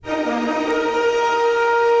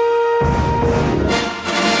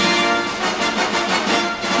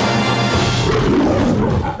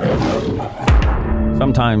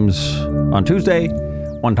sometimes on Tuesday,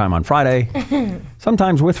 one time on Friday,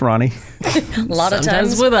 sometimes with Ronnie. A lot of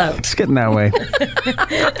times without. It's getting that way.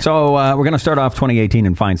 So we're going to start off 2018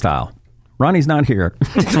 in fine style. Ronnie's not here.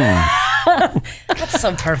 That's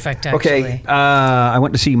so perfect, actually. Okay, I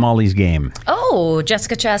went to see Molly's Game. Oh,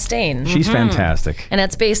 Jessica Chastain. She's fantastic. And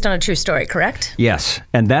it's based on a true story, correct? Yes,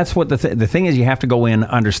 and that's what the thing is. You have to go in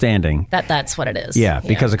understanding That's what it is. Yeah,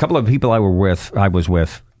 because a couple of people I was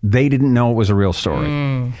with, they didn't know it was a real story,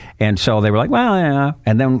 and so they were like, "Well, yeah."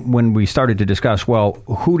 And then when we started to discuss, well,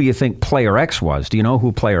 who do you think Player X was? Do you know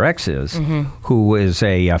who Player X is? Who is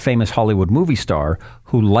a famous Hollywood movie star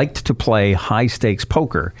who liked to play high stakes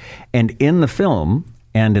poker, and in the film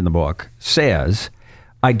and in the book says,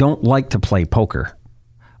 "I don't like to play poker.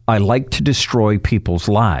 I like to destroy people's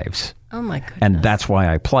lives." Oh my goodness! And that's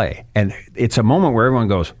why I play. And it's a moment where everyone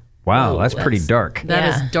goes, "Wow, that's pretty dark." That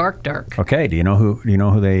is dark, dark. Okay, do you know who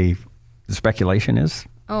the speculation is?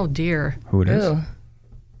 Oh dear. Who it is? Ooh.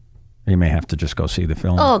 You may have to just go see the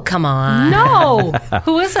film. Oh, come on. No.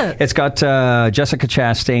 Who is it? It's got Jessica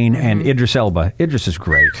Chastain and Idris Elba. Idris is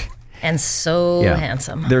great. And so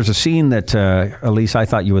handsome. There's a scene that, Elise, I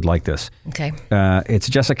thought you would like this. Okay. It's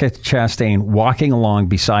Jessica Chastain walking along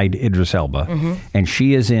beside Idris Elba, and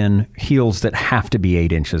she is in heels that have to be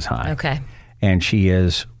 8 inches high. Okay. And she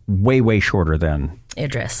is way, way shorter than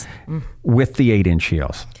Idris. with the 8-inch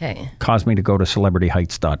heels. Okay. Caused me to go to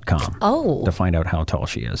celebrityheights.com Oh. to find out how tall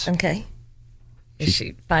she is. Okay. Is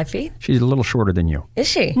she 5 feet? She's a little shorter than you. Is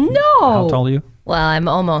she? No. How tall are you? Well, I'm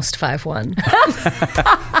almost 5'1".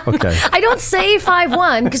 Okay. I don't say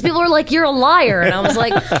 5'1" because people are like, "You're a liar," and I was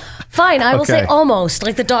like, "Fine, I will say Okay. almost,"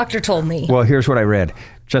 like the doctor told me. Well, here's what I read.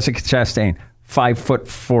 Jessica Chastain,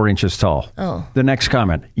 5'4" tall. Oh. The next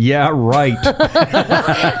comment. Yeah, right.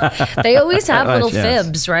 They always have little Yes.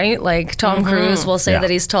 fibs, right? Like Tom Cruise will say Yeah. that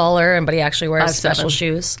he's taller, but he actually wears 5'7". special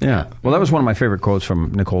shoes. Yeah. Well, that was one of my favorite quotes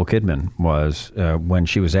from Nicole Kidman was when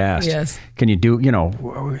she was asked, Yes. can you do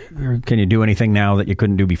anything now that you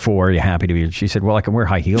couldn't do before? Are you happy to be? She said, well, I can wear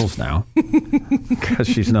high heels now because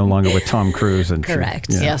she's no longer with Tom Cruise. And Correct.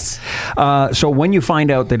 Yes. So when you find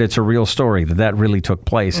out that it's a real story, that really took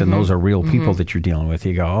place, and those are real people that you're dealing with,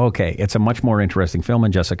 you go, okay, it's a much more interesting film,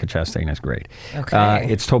 and Jessica Chastain is great. Okay.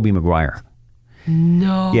 It's Tobey Maguire.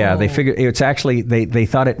 No. Yeah, they figured it's actually they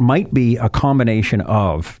thought it might be a combination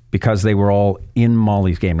of, because they were all in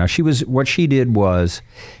Molly's Game. Now what she did was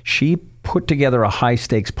she put together a high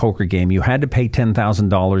stakes poker game. You had to pay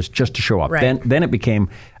 $10,000 just to show up. Right. Then it became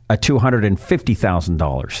a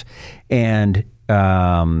 $250,000, and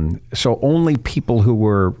so only people who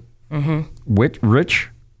were rich,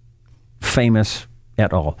 famous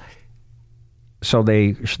at all. So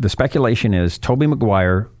the speculation is Tobey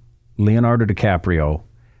Maguire, Leonardo DiCaprio,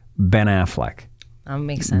 Ben Affleck, That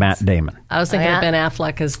makes sense. Matt Damon. I was thinking Oh, yeah? of Ben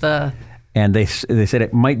Affleck as the... And they said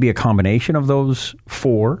it might be a combination of those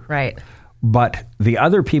four. Right. But the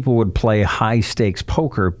other people would play high stakes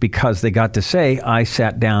poker because they got to say, I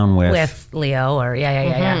sat down With Leo or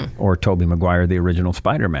yeah. or Tobey Maguire, the original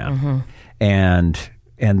Spider-Man. And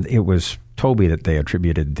it was Tobey that they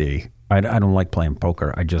attributed I don't like playing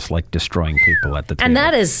poker. I just like destroying people at the table. And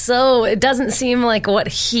that is so, it doesn't seem like what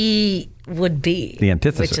he would be. The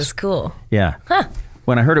antithesis. Which is cool. Yeah.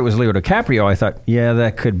 When I heard it was Leo DiCaprio, I thought, yeah,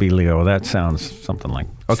 that could be Leo. That sounds something like...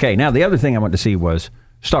 Okay, now the other thing I went to see was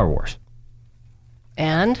Star Wars.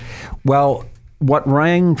 And? Well, what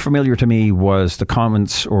rang familiar to me was the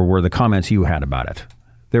comments you had about it.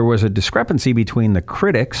 There was a discrepancy between the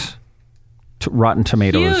critics... Rotten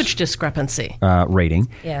Tomatoes Huge discrepancy. rating,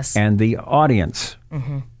 Yes. and the audience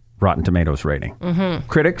Rotten Tomatoes rating.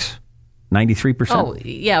 Critics, 93%. Oh,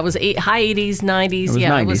 yeah, it was high 80s, 90s. It was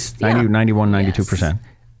yeah, 90s, it was 90, 91,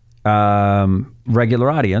 92%.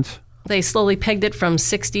 Regular audience. They slowly pegged it from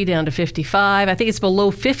 60 down to 55. I think it's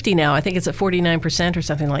below 50 now. I think it's at 49% or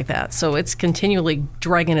something like that. So it's continually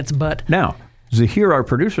dragging its butt. Now, Zahir, our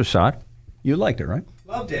producer, saw it. You liked it, right?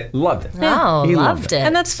 Loved it. Loved it. Oh, He loved it.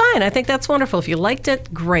 And that's fine. I think that's wonderful. If you liked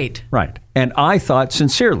it, great. Right. And I thought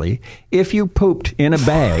sincerely, if you pooped in a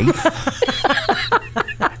bag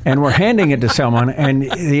and were handing it to someone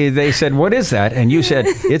and they said, what is that? And you said,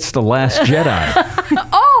 it's The Last Jedi.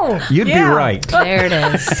 Oh, You'd be right. There it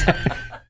is.